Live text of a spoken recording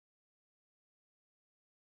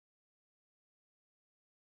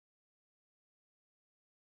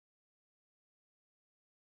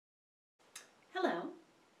Hello!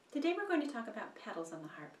 Today we're going to talk about pedals on the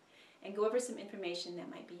harp and go over some information that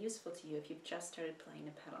might be useful to you if you've just started playing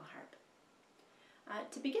a pedal harp.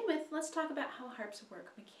 To begin with, let's talk about how harps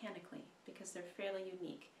work mechanically because they're fairly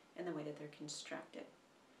unique in the way that they're constructed.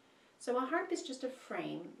 So a harp is just a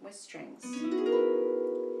frame with strings.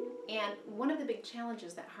 And one of the big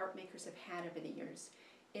challenges that harp makers have had over the years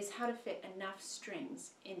is how to fit enough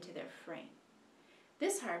strings into their frame.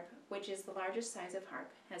 This harp, which is the largest size of harp,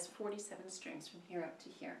 has 47 strings from here up to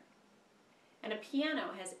here. And a piano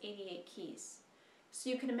has 88 keys. So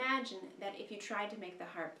you can imagine that if you tried to make the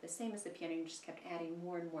harp the same as the piano, you just kept adding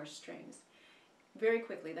more and more strings, very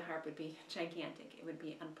quickly the harp would be gigantic. It would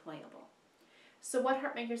be unplayable. So what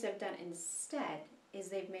harp makers have done instead is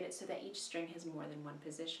they've made it so that each string has more than one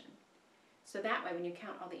position. So that way, when you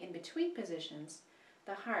count all the in-between positions,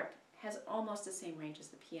 the harp has almost the same range as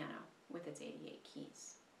the piano with its 88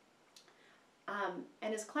 keys.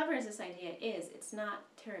 And as clever as this idea is, it's not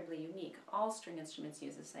terribly unique. All string instruments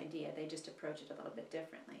use this idea. They just approach it a little bit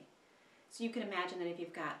differently. So you can imagine that if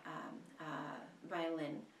you've got a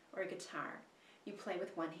violin or a guitar, you play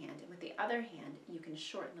with one hand, and with the other hand, you can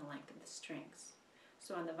shorten the length of the strings.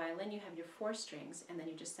 So on the violin, you have your 4 strings, and then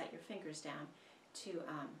you just set your fingers down to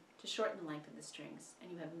shorten the length of the strings,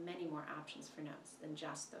 and you have many more options for notes than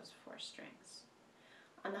just those 4 strings.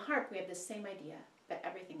 On the harp, we have the same idea, but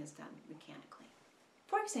everything is done mechanically.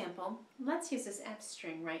 For example, let's use this F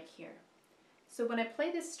string right here. So when I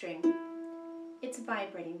play this string, it's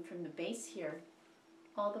vibrating from the bass here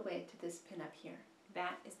all the way to this pin up here.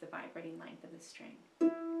 That is the vibrating length of the string.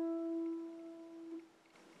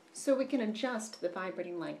 So we can adjust the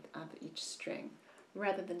vibrating length of each string.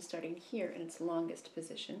 Rather than starting here in its longest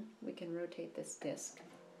position, we can rotate this disc.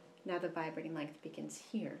 Now the vibrating length begins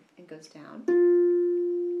here and goes down,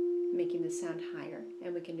 making the sound higher,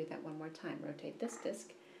 and we can do that one more time. Rotate this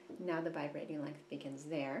disc. Now the vibrating length begins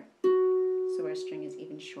there, so our string is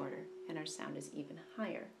even shorter and our sound is even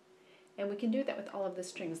higher. And we can do that with all of the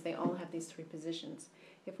strings. They all have these 3 positions.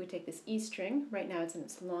 If we take this E string, right now it's in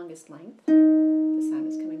its longest length. The sound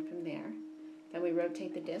is coming from there. Then we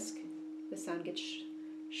rotate the disc. The sound gets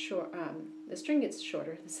the string gets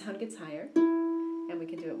shorter, the sound gets higher, and we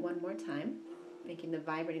can do it one more time, making the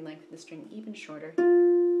vibrating length of the string even shorter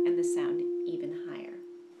and the sound even higher.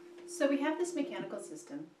 So we have this mechanical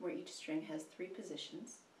system where each string has 3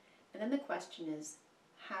 positions, and then the question is,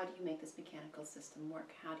 how do you make this mechanical system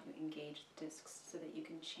work? How do you engage the discs so that you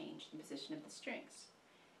can change the position of the strings?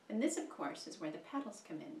 And this, of course, is where the pedals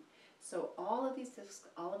come in. So all of these discs,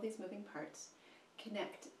 all of these moving parts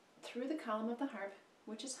connect through the column of the harp,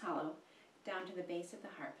 which is hollow, down to the base of the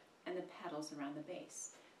harp and the pedals around the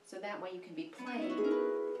base. So that way you can be playing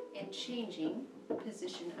and changing the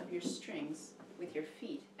position of your strings with your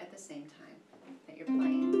feet at the same time that you're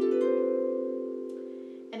playing.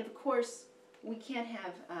 And of course, we can't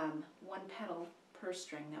have one pedal per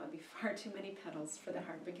string. That would be far too many pedals for the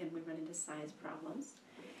harp. Again, we run into size problems.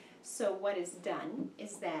 So what is done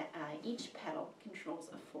is that each pedal controls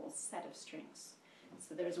a full set of strings.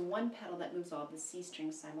 So there's one pedal that moves all of the C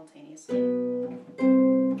strings simultaneously,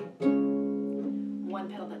 one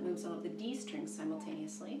pedal that moves all of the D strings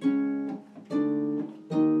simultaneously, and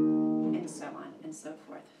so on and so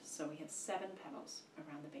forth. So we have 7 pedals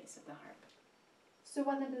around the base of the harp. So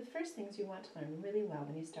one of the first things you want to learn really well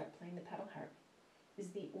when you start playing the pedal harp is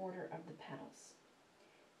the order of the pedals.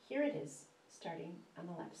 Here it is, starting on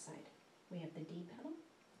the left side. We have the D pedal,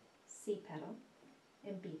 C pedal,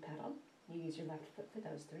 and B pedal. You use your left foot for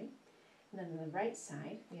those 3. And then on the right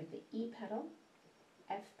side, we have the E pedal,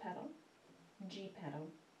 F pedal, G pedal,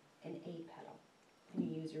 and A pedal. And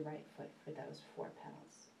you use your right foot for those 4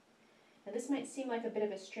 pedals. Now this might seem like a bit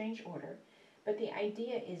of a strange order, but the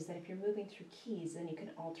idea is that if you're moving through keys, then you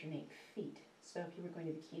can alternate feet. So if you were going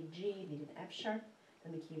to the key of G, you needed F sharp,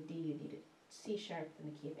 then the key of D, you needed C sharp,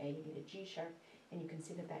 then the key of A, you needed G sharp, and you can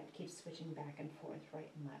see that that keeps switching back and forth,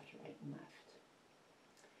 right and left, right and left.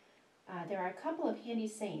 There are a couple of handy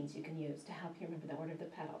sayings you can use to help you remember the order of the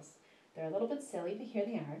pedals. They're a little bit silly, but here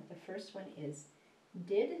they are. The first one is,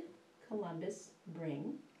 did Columbus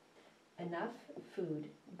bring enough food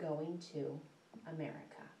going to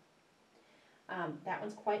America? That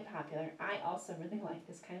one's quite popular. I also really like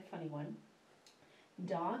this kind of funny one.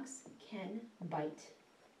 Dogs can bite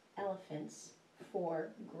elephants for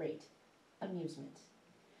great amusement.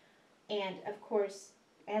 And of course,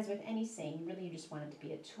 as with any saying, really you just want it to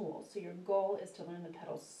be a tool. So your goal is to learn the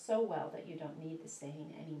pedals so well that you don't need the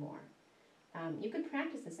saying anymore. You could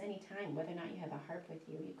practice this anytime, whether or not you have a harp with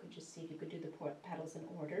you. You could just see if you could do the pedals in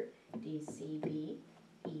order, D, C, B,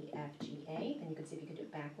 E, F, G, A. Then you could see if you could do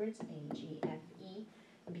it backwards, A, G, F, E.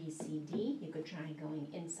 B, C, D. You could try going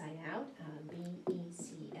inside out, B, E,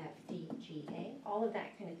 C, F, D, G, A, all of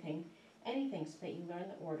that kind of thing. Anything so that you learn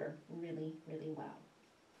the order really, really well.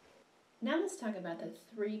 Now let's talk about the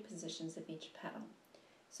 3 positions of each pedal.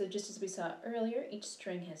 So just as we saw earlier, each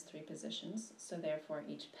string has 3 positions, so therefore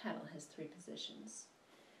each pedal has 3 positions.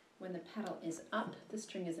 When the pedal is up, the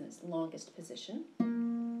string is in its longest position.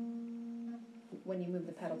 When you move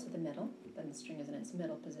the pedal to the middle, then the string is in its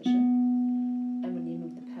middle position. And when you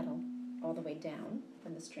move the pedal all the way down,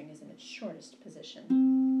 then the string is in its shortest position.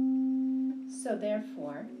 So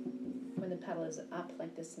therefore, when the pedal is up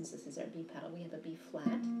like this, since this is our B pedal, we have a B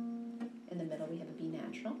flat. In the middle, we have a B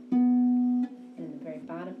natural. And in the very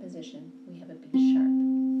bottom position, we have a B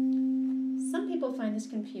sharp. Some people find this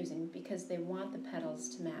confusing because they want the pedals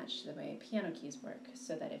to match the way piano keys work,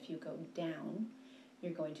 so that if you go down,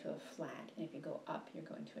 you're going to a flat, and if you go up, you're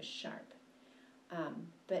going to a sharp.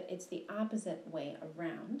 But it's the opposite way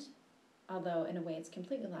around, although in a way it's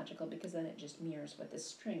completely logical because then it just mirrors what the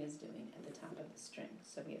string is doing at the top of the string.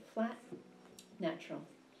 So we have flat, natural,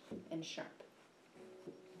 and sharp.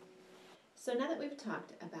 So now that we've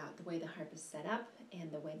talked about the way the harp is set up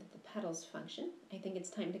and the way that the pedals function, I think it's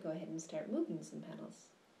time to go ahead and start moving some pedals.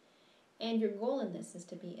 And your goal in this is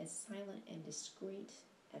to be as silent and discreet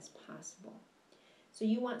as possible. So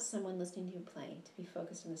you want someone listening to you play to be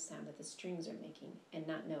focused on the sound that the strings are making and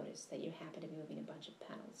not notice that you happen to be moving a bunch of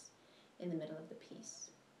pedals in the middle of the piece.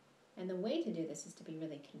 And the way to do this is to be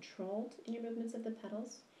really controlled in your movements of the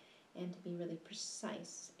pedals and to be really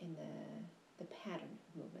precise in the pattern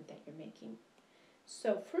of movement that you're making.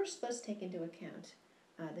 So first let's take into account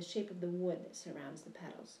the shape of the wood that surrounds the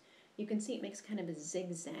pedals. You can see it makes kind of a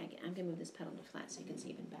zigzag. I'm going to move this pedal to flat so you can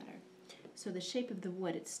see even better. So the shape of the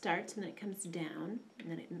wood, it starts and then it comes down, and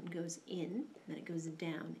then it goes in, and then it goes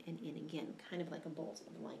down and in again, kind of like a bolt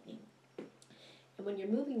of lightning. And when you're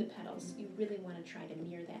moving the pedals, you really want to try to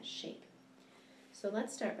mirror that shape. So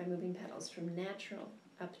let's start by moving pedals from natural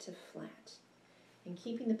up to flat. And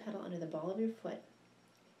keeping the pedal under the ball of your foot,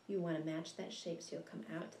 you want to match that shape so you'll come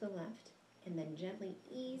out to the left, and then gently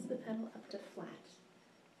ease the pedal up to flat.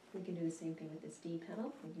 We can do the same thing with this D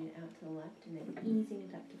pedal, moving it out to the left and then easing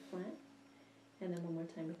it up to flat. And then one more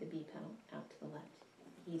time with the B pedal, out to the left,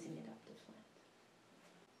 easing it up to flat.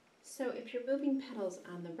 So if you're moving pedals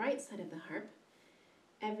on the right side of the harp,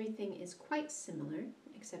 everything is quite similar,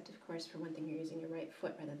 except of course for one thing you're using your right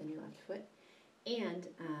foot rather than your left foot. And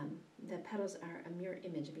the pedals are a mirror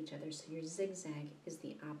image of each other, so your zigzag is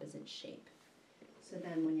the opposite shape. So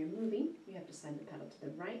then when you're moving, you have to slide the pedal to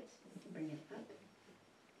the right, bring it up,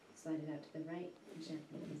 slide it out to the right,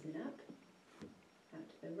 gently ease it up, out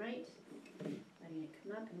to the right, letting it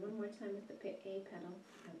come up, and one more time with the A pedal,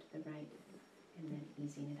 out to the right, and then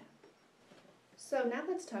easing it up. So now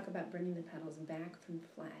let's talk about bringing the pedals back from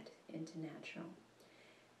flat into natural.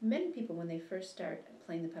 Many people, when they first start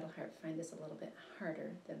playing the pedal harp, find this a little bit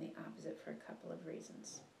harder than the opposite for a couple of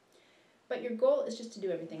reasons. But your goal is just to do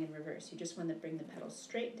everything in reverse. You just want to bring the pedal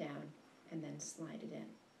straight down and then slide it in.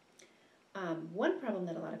 One problem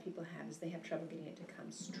that a lot of people have is they have trouble getting it to come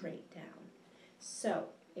straight down. So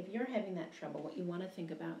if you're having that trouble, what you want to think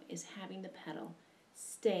about is having the pedal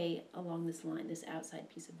stay along this line, this outside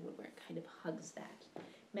piece of wood where it kind of hugs that.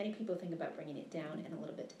 Many people think about bringing it down and a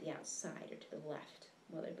little bit to the outside or to the left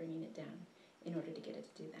while they're bringing it down in order to get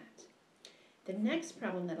it to do that. The next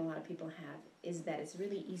problem that a lot of people have is that it's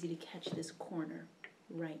really easy to catch this corner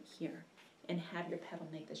right here and have your pedal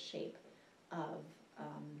make the shape of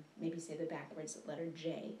maybe say the backwards letter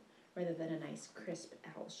J rather than a nice crisp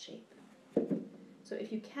L shape. So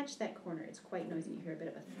if you catch that corner, it's quite noisy. You hear a bit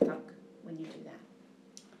of a thunk when you do that.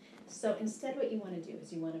 So instead what you want to do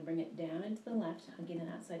is you want to bring it down into the left, hugging an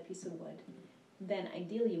outside piece of wood. Then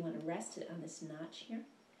ideally you want to rest it on this notch here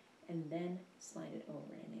and then slide it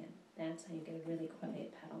over and in. That's how you get a really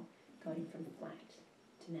quiet pedal going from flat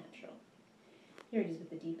to natural. Here it is with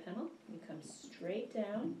the D pedal. You come straight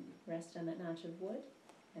down, rest on that notch of wood,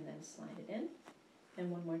 and then slide it in. And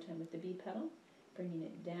one more time with the B pedal, bringing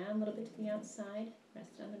it down a little bit to the outside,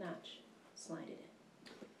 rest it on the notch, slide it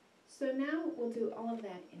in. So now we'll do all of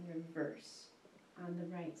that in reverse on the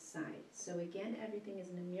right side. So again, everything is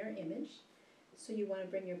in a mirror image. So you want to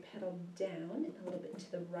bring your pedal down a little bit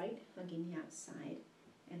to the right, hugging the outside,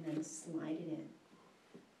 and then slide it in.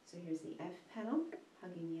 So here's the F pedal,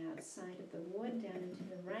 hugging the outside of the wood down into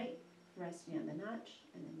the right, resting on the notch,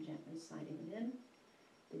 and then gently sliding it in.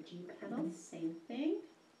 The G pedal, same thing.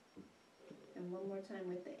 And one more time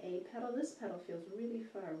with the A pedal. This pedal feels really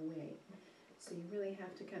far away, so you really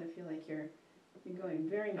have to kind of feel like you're going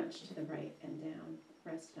very much to the right and down,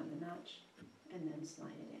 rest it on the notch, and then slide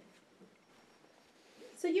it in.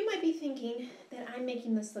 So you might be thinking that I'm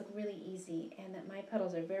making this look really easy and that my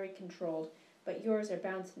pedals are very controlled, but yours are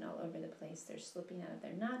bouncing all over the place. They're slipping out of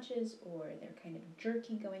their notches, or they're kind of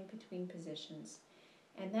jerky going between positions.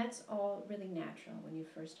 And that's all really natural when you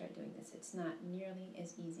first start doing this. It's not nearly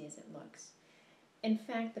as easy as it looks. In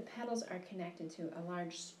fact, the pedals are connected to a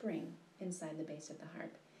large spring inside the base of the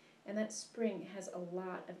harp. And that spring has a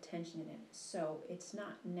lot of tension in it, so it's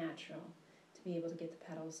not natural to be able to get the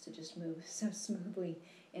pedals to just move so smoothly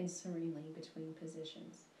and serenely between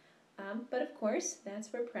positions. But of course,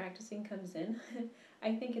 that's where practicing comes in.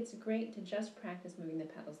 I think it's great to just practice moving the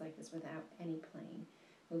pedals like this without any playing.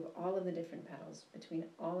 Move all of the different pedals between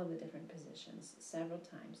all of the different positions several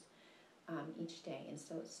times each day, and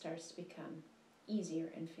so it starts to become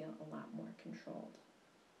easier and feel a lot more controlled.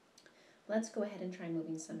 Let's go ahead and try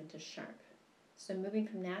moving some into sharp. So moving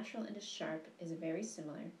from natural into sharp is very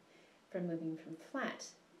similar from moving from flat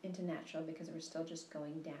into natural, because we're still just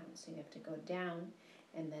going down. So you have to go down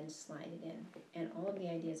and then slide it in. And all of the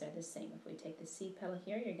ideas are the same. If we take the C pedal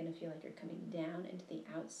here, you're going to feel like you're coming down into the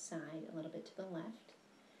outside a little bit to the left.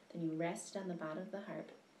 Then you rest on the bottom of the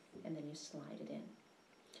harp, and then you slide it in.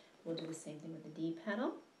 We'll do the same thing with the D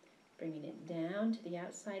pedal, bringing it down to the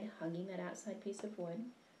outside, hugging that outside piece of wood,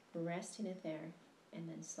 resting it there, and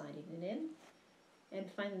then sliding it in.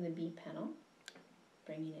 And finally the B pedal,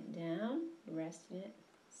 bringing it down, resting it,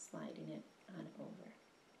 sliding it on over.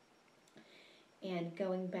 And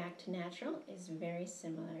going back to natural is very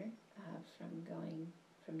similar from going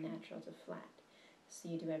from natural to flat. So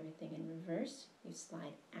you do everything in reverse. You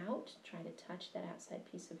slide out, try to touch that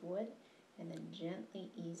outside piece of wood, and then gently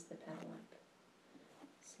ease the pedal up.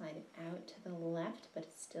 Slide it out to the left, but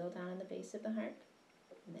it's still down on the base of the harp,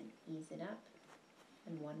 and then ease it up.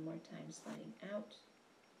 And one more time, sliding out,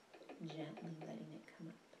 gently letting it come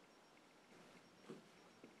up.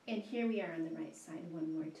 And here we are on the right side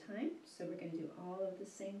one more time. So we're going to do all of the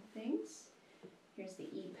same things. Here's the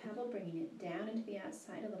E pedal, bringing it down into the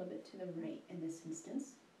outside, a little bit to the right in this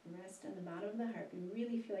instance. Rest on the bottom of the harp. You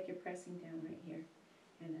really feel like you're pressing down right here.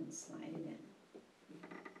 And then slide it in.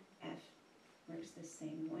 F works the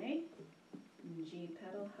same way. G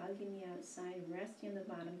pedal, hugging the outside, resting on the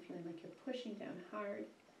bottom, feeling like you're pushing down hard,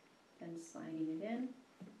 then sliding it in.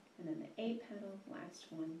 And then the A pedal, last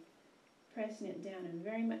one, pressing it down and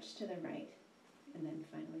very much to the right, and then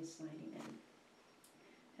finally sliding in.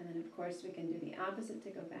 And then of course we can do the opposite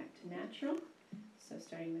to go back to natural. So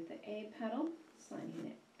starting with the A pedal, sliding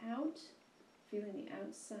it out, feeling the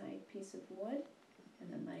outside piece of wood,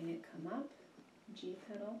 and then letting it come up. G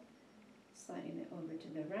pedal, sliding it over to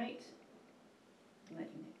the right,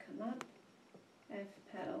 letting it come up. F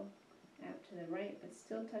pedal, out to the right, but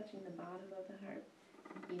still touching the bottom of the harp,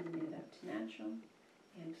 evening it up to natural,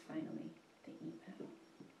 and finally the E pedal.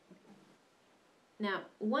 Now,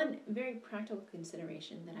 one very practical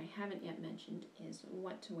consideration that I haven't yet mentioned is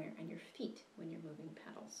what to wear on your feet when you're moving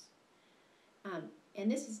pedals. And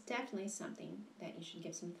this is definitely something that you should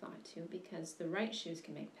give some thought to, because the right shoes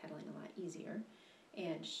can make pedaling a lot easier,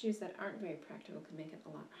 and shoes that aren't very practical can make it a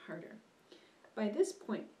lot harder. By this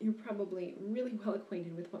point, you're probably really well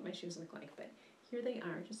acquainted with what my shoes look like, but here they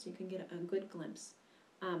are, just so you can get a good glimpse.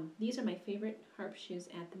 These are my favorite harp shoes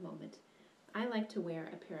at the moment. I like to wear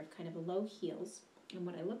a pair of kind of low heels, and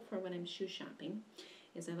what I look for when I'm shoe shopping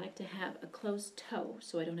is I like to have a closed toe,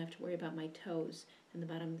 so I don't have to worry about my toes and the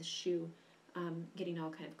bottom of the shoe getting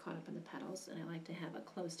all kind of caught up in the pedals, and I like to have a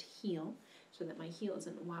closed heel so that my heel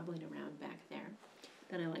isn't wobbling around back there.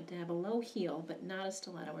 Then I like to have a low heel, but not a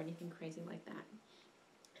stiletto or anything crazy like that.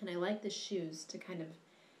 And I like the shoes to kind of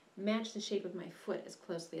match the shape of my foot as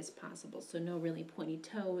closely as possible, so no really pointy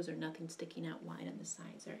toes or nothing sticking out wide on the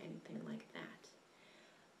sides or anything like that.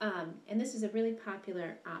 And this is a really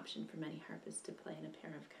popular option for many harpists to play in a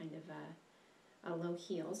pair of kind of low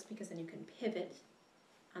heels, because then you can pivot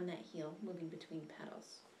on that heel moving between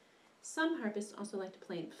pedals. Some harpists also like to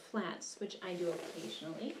play in flats, which I do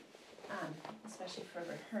occasionally, especially for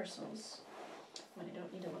rehearsals when I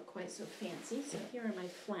don't need to look quite so fancy. So here are my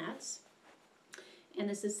flats. And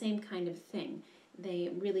it's the same kind of thing.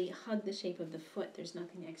 They really hug the shape of the foot. There's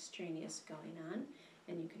nothing extraneous going on,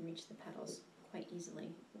 and you can reach the pedals quite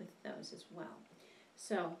easily with those as well.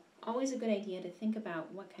 So always a good idea to think about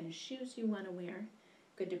what kind of shoes you want to wear.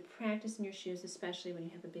 Good to practice in your shoes, especially when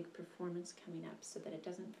you have a big performance coming up, so that it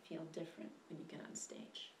doesn't feel different when you get on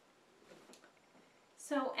stage.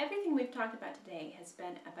 So everything we've talked about today has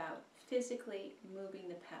been about physically moving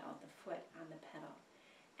the pedal, the foot on the pedal.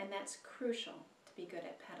 And that's crucial to be good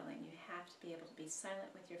at pedaling. You have to be able to be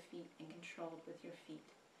silent with your feet and controlled with your feet.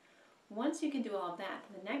 Once you can do all of that,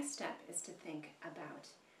 the next step is to think about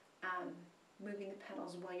moving the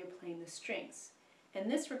pedals while you're playing the strings. And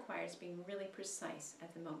this requires being really precise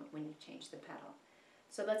at the moment when you change the pedal.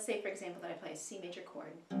 So let's say, for example, that I play a C major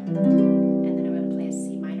chord, and then I'm going to play a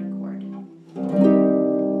C minor chord. You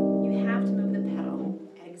have to move the pedal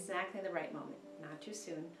at exactly the right moment, not too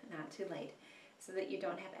soon, not too late, so that you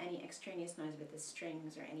don't have any extraneous noise with the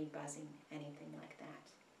strings or any buzzing, anything like that.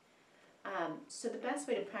 So the best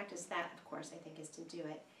way to practice that, of course, I think, is to do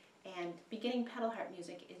it. And beginning pedal harp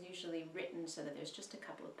music is usually written so that there's just a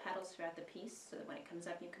couple of pedals throughout the piece, so that when it comes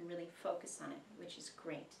up you can really focus on it, which is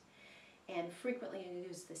great. And frequently you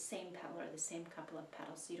use the same pedal or the same couple of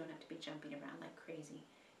pedals, so you don't have to be jumping around like crazy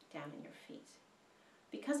down in your feet.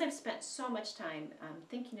 Because I've spent so much time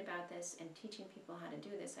thinking about this and teaching people how to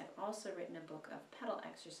do this, I've also written a book of pedal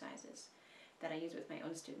exercises that I use with my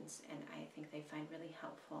own students, and I think they find really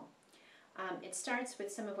helpful. It starts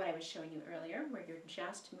with some of what I was showing you earlier, where you're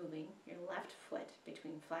just moving your left foot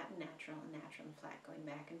between flat and natural and flat, going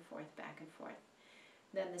back and forth, back and forth.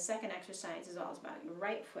 Then the second exercise is all about your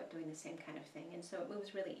right foot doing the same kind of thing, and so it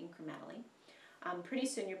moves really incrementally. Pretty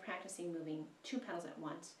soon you're practicing moving two pedals at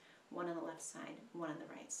once, one on the left side, one on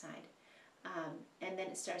the right side. And then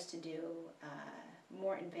it starts to do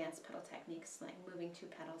more advanced pedal techniques, like moving two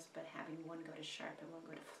pedals but having one go to sharp and one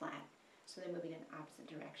go to flat. So they're moving in opposite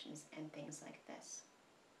directions and things like this.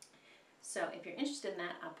 So if you're interested in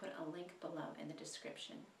that, I'll put a link below in the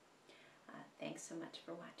description. Thanks so much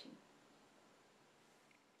for watching.